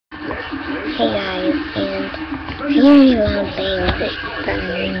Hey guys, and if you hear any loud things, it's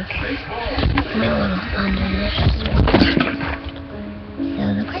thundering. My little thunder is So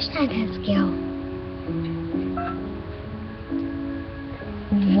the question I'd ask y'all,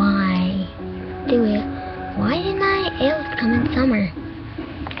 why did my elves come in summer?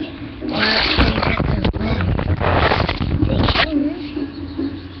 Well,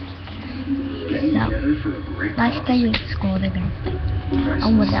 last day of school, they're going to play.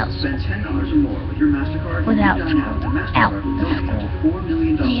 Without school. Out of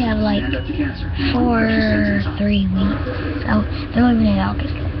school. They have like 3 weeks. So they're leaving in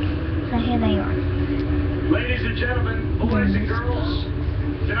August. So here they are. Ladies and gentlemen, boys and girls,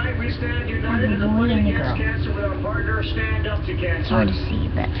 tonight we stand united in the fight against cancer with our partner Stand Up to Cancer. It's hard to see,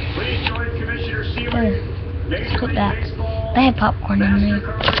 but please join Commissioner Seeley. Let's put that. They have popcorn in there.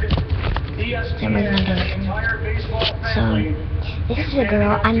 Somebody's gonna do it. So, this is a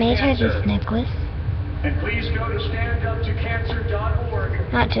girl. I made her this necklace. And please go to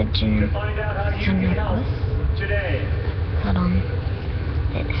standuptocancer.org. Not judging her necklace. Hold on.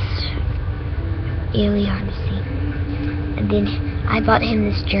 It's really hard to see. And then I bought him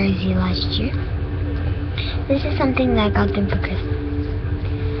this jersey last year. This is something that I got them for Christmas.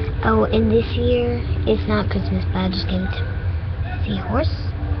 Oh, and this year it's not Christmas, but I just gave it to Seahorse.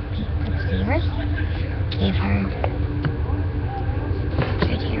 Seahorse. Gave her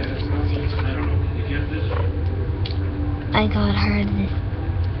right here. I got her this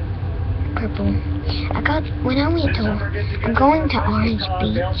purple. When I went to, I'm going to Orange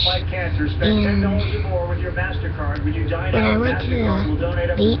Beach, and when I went to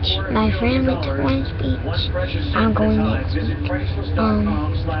the beach, my friend went to Orange Beach. I'm going next week.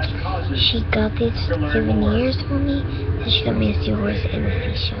 She got these souvenirs for me, so she got me a seahorse and a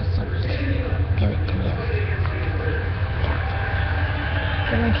seashell, so give it to them.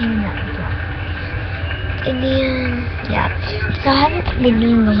 So I came in that before. And then, yeah, so I haven't been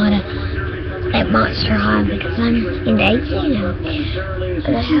doing a lot of at Monster High because I'm in the AG now,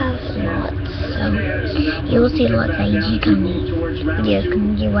 but I have lots, so you will see lots of AG videos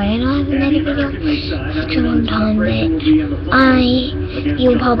coming your way, and I haven't made a video for such a long time that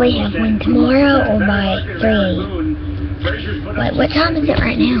you'll probably have one tomorrow or by 3 a.m. But what time is it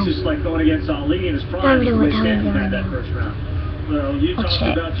right now? I don't know what time is it right now. I'll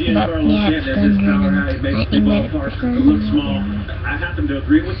check, but yeah, it's thundering and lightning, but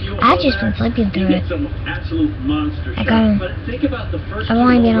I've just been sleeping through it. I've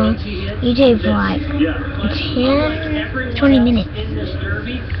only been on YouTube for like 20 minutes.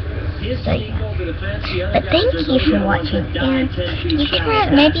 So yeah. But thank you for watching, and you can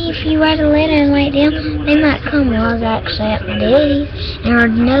write, maybe if you write a letter and write it down, they might come. Well, I was actually at my daddy's, and I wrote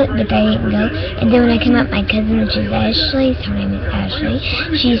a note, but they didn't go. And then when I came up, my cousin, which is Ashley, her name is Ashley,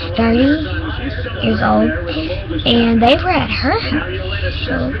 she's 30 years old, and they were at her house.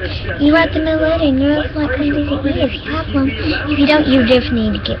 So you write them a letter, and you're like, come visit me if you have one. If you don't, you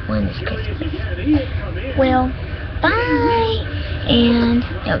definitely need to get one this Christmas. Well, bye! And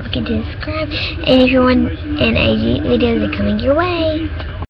don't forget to subscribe. And if you want an AG videos, they're coming your way.